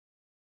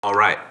All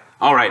right.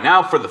 All right,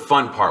 now for the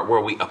fun part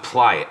where we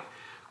apply it.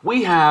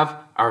 We have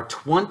our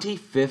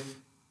 25th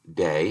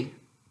day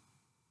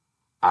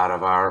out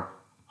of our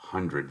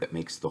 100 that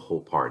makes the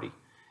whole party.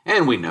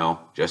 And we know,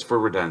 just for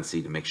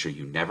redundancy, to make sure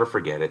you never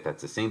forget it,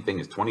 that's the same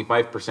thing as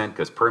 25%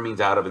 because per means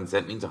out of and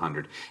cent means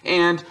 100.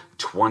 And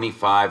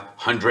 25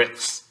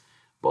 hundredths.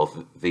 Both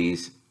of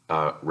these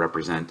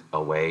represent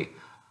a way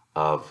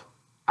of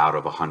out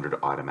of 100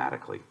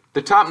 automatically.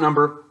 The top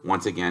number,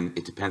 once again,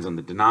 it depends on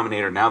the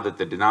denominator. Now that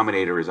the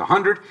denominator is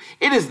 100,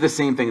 it is the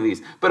same thing as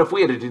these. But if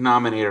we had a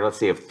denominator, let's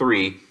say of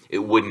 3, it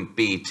wouldn't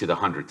be to the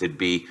hundredth. It'd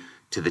be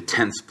to the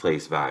tenths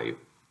place value.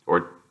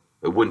 Or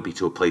it wouldn't be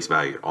to a place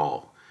value at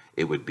all.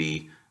 It would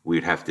be, we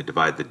would have to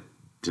divide the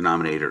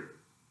denominator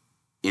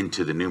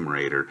into the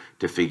numerator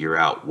to figure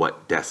out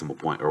what decimal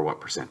point or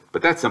what percent.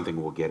 But that's something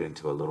we'll get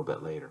into a little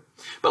bit later.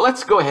 But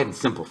let's go ahead and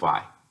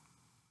simplify.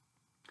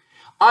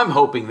 I'm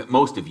hoping that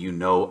most of you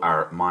know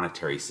our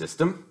monetary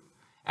system.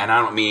 And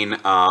I don't mean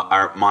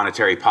our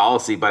monetary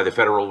policy by the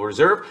Federal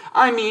Reserve.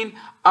 I mean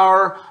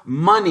our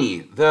money,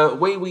 the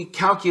way we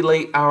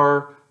calculate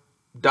our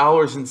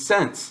dollars and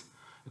cents.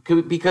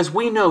 Because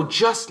we know,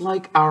 just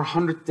like our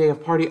 100th day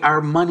of party,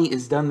 our money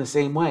is done the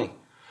same way.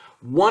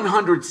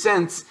 100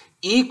 cents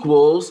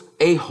equals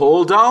a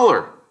whole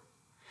dollar.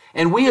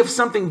 And we have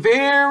something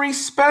very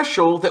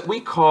special that we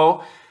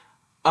call,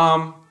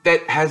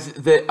 that has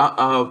the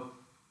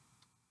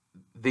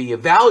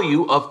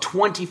value of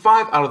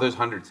 25 out of those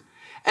hundreds.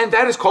 And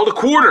that is called a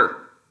quarter.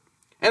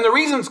 And the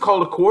reason it's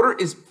called a quarter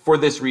is for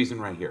this reason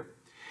right here.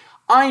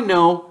 I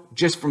know,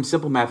 just from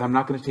simple math, I'm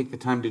not going to take the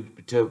time to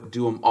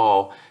do them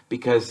all,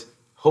 because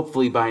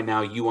hopefully by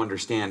now you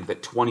understand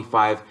that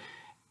 25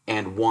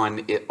 and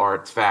 1 are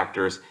its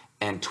factors,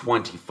 and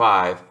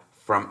 25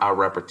 from our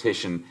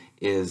repetition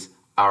is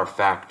our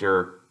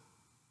factor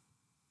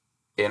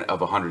of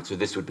 100. So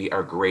this would be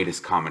our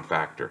greatest common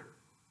factor.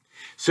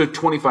 So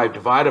 25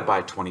 divided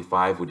by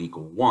 25 would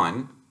equal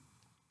 1,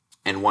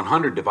 and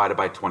 100 divided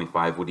by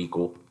 25 would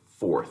equal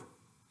 4.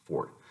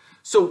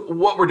 So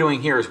what we're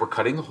doing here is we're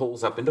cutting the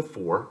holes up into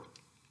 4.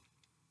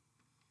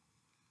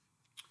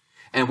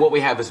 And what we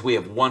have is we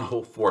have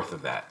 1/4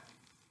 of that.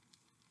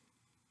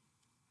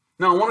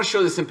 Now I want to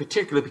show this in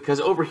particular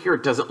because over here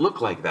it doesn't look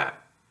like that.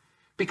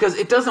 Because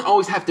it doesn't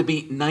always have to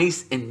be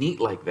nice and neat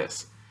like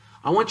this.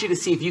 I want you to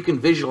see if you can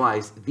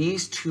visualize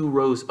these 2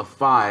 rows of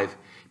 5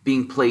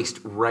 being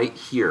placed right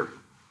here.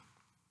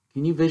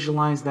 Can you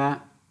visualize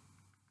that?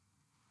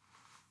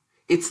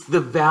 It's the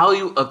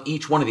value of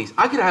each one of these.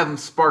 I could have them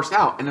sparsed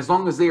out, and as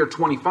long as they are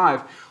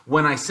 25,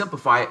 when I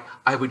simplify it,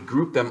 I would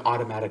group them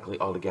automatically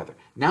all together.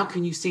 Now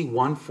can you see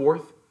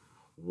 1/4?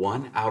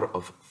 1 out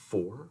of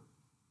 4?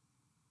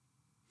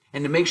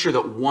 And to make sure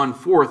that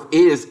 1/4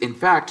 is, in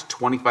fact,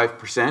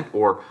 25%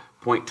 or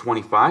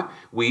 0.25,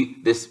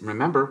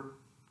 remember,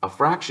 a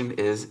fraction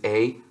is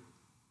a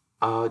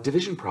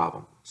division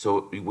problem.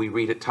 So we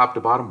read it top to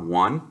bottom,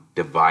 1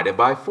 divided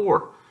by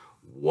 4.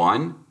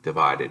 1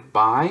 divided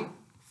by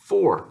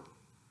 4.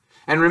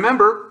 And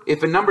remember,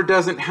 if a number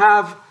doesn't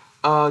have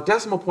a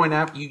decimal point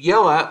out, you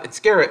yell at it,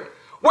 scare it,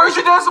 "Where's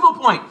your decimal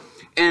point?"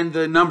 And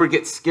the number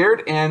gets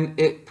scared and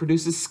it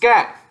produces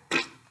scat.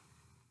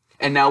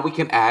 And now we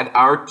can add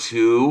our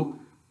 2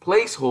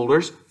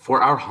 placeholders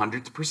for our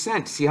hundredths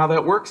percent. See how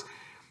that works?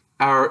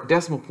 Our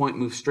decimal point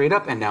moves straight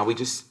up, and now we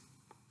just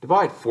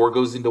divide. 4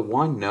 goes into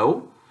 1,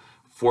 no.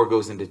 4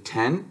 goes into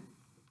 10.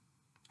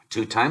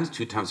 2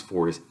 times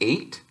 4 is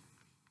 8.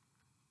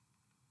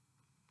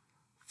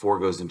 4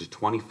 goes into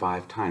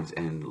 25 times,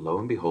 and lo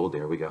and behold,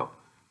 there we go.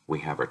 We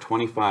have our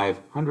 25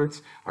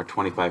 hundredths, our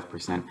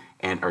 25%,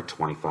 and our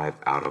 25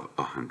 out of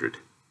 100.